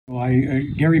Well,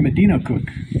 Gary Medina Cook.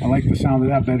 I like the sound of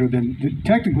that better than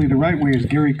technically the right way is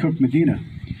Gary Cook Medina.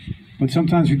 But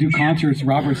sometimes we do concerts.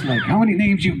 Robert's like, "How many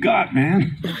names you got,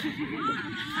 man?"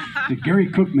 The Gary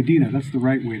Cook Medina. That's the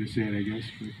right way to say it, I guess.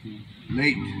 But,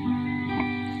 Late.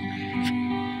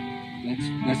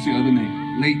 That's the other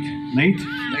name. Late. Late.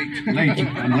 Late.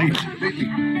 I'm late. Lately.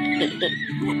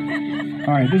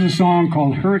 All right, this is a song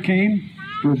called Hurricane.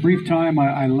 For a brief time,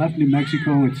 I left New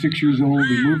Mexico at 6 years old.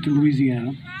 We moved to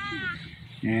Louisiana.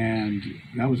 And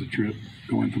that was a trip,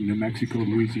 going from New Mexico to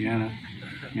Louisiana.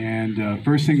 And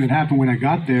first thing that happened when I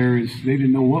got there is they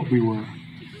didn't know what we were.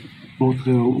 Both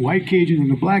the white Cajuns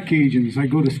and the black Cajuns. I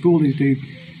go to school, they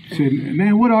said,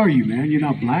 "Man, what are you, man? You're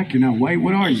not black, you're not white,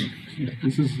 what are you?"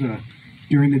 This is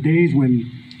during the days when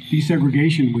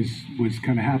desegregation was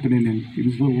kind of happening, and it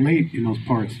was a little late in those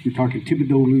parts. You're talking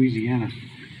Thibodaux, Louisiana,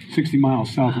 60 miles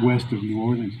southwest of New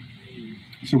Orleans.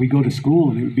 So we go to school,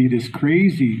 and it would be this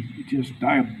crazy, just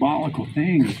diabolical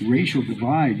thing, this racial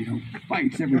divide,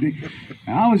 fights every day.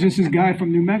 And I was just this guy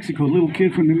from New Mexico, a little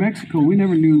kid from New Mexico. We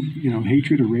never knew,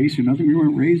 hatred or race or nothing. We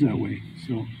weren't raised that way.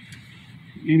 So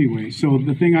anyway, so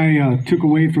the thing I took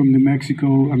away from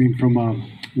from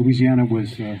Louisiana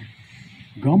was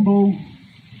gumbo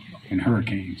and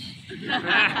hurricanes.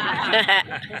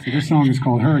 So this song is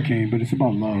called Hurricane, but it's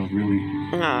about love, really.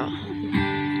 Oh.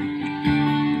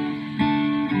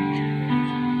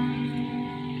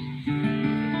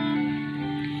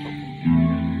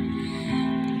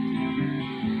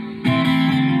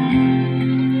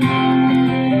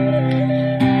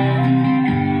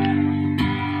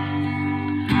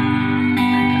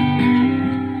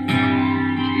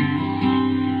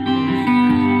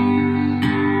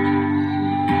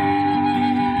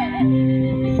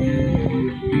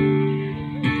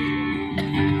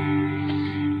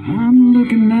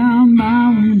 Looking out my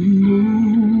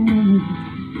window,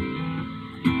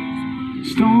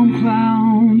 storm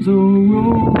clouds are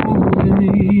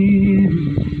rolling in.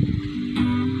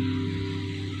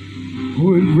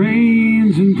 Oh, it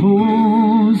rains and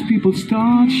pours, people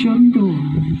start shutting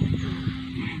doors.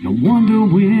 I wonder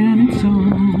when it's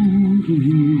all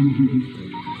ending.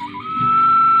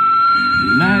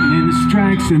 Lightning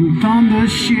strikes and thunder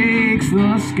shakes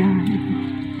the sky.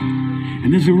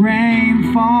 And as the rain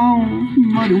falls,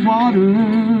 muddy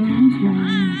waters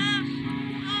rise,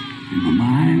 and my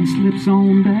mind slips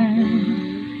on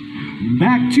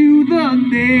back to the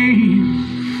day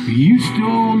you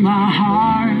stole my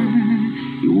heart,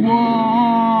 you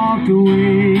walked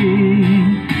away.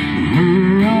 The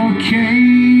hurricane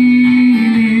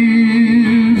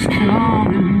is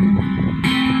coming,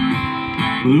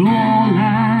 but all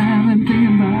I've been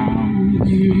thinking about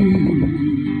is you.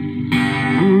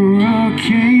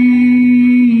 Hurricane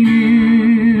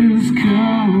is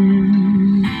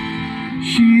coming,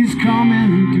 she's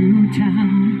coming through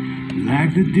town,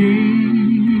 like the day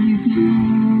you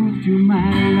blew through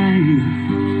my life.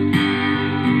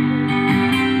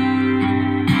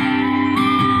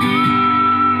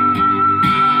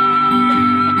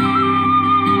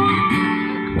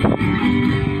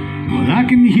 Well, I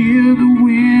can hear the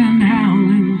wind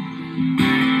howling,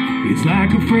 it's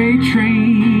like a freight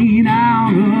train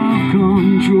out of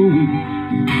control.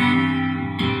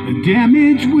 The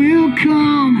damage will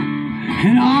come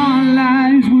and our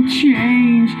lives will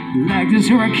change, like this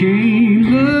hurricane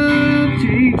love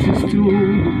takes its toll.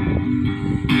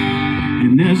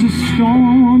 And as the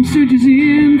storm surges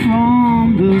in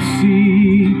from the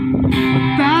sea,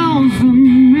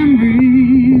 1,000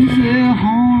 memories they'll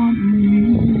haunt me.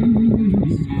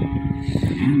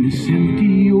 And this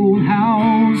empty old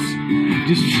house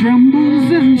just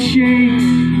trembles and shakes,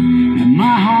 and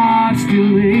my heart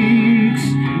still aches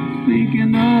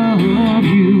thinking of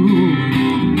you.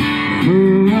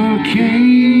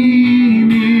 Hurricane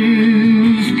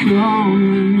is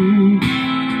coming,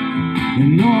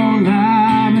 and all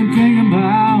I've been thinking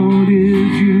about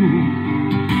is you.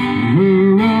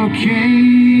 Hurricane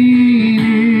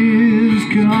is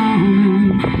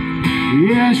coming,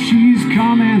 yeah, she's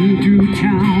coming through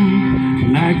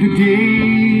town, like the day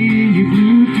you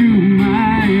blew through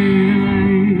my life.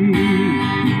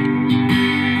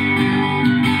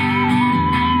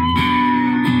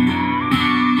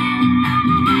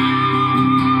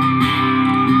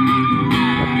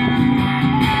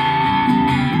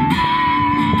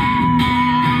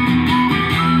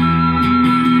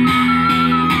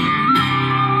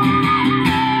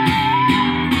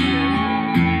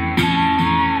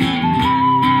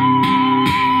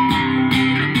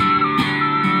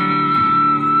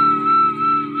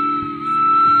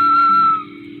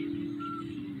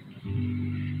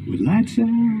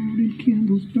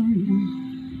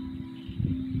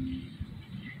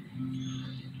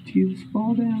 tears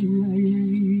fall down like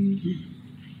rain.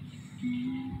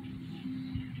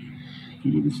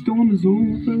 And when the storm is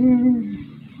over,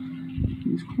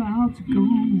 these clouds are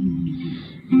gone,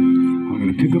 I'm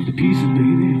gonna pick up the pieces,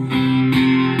 baby,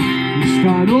 and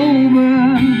start over.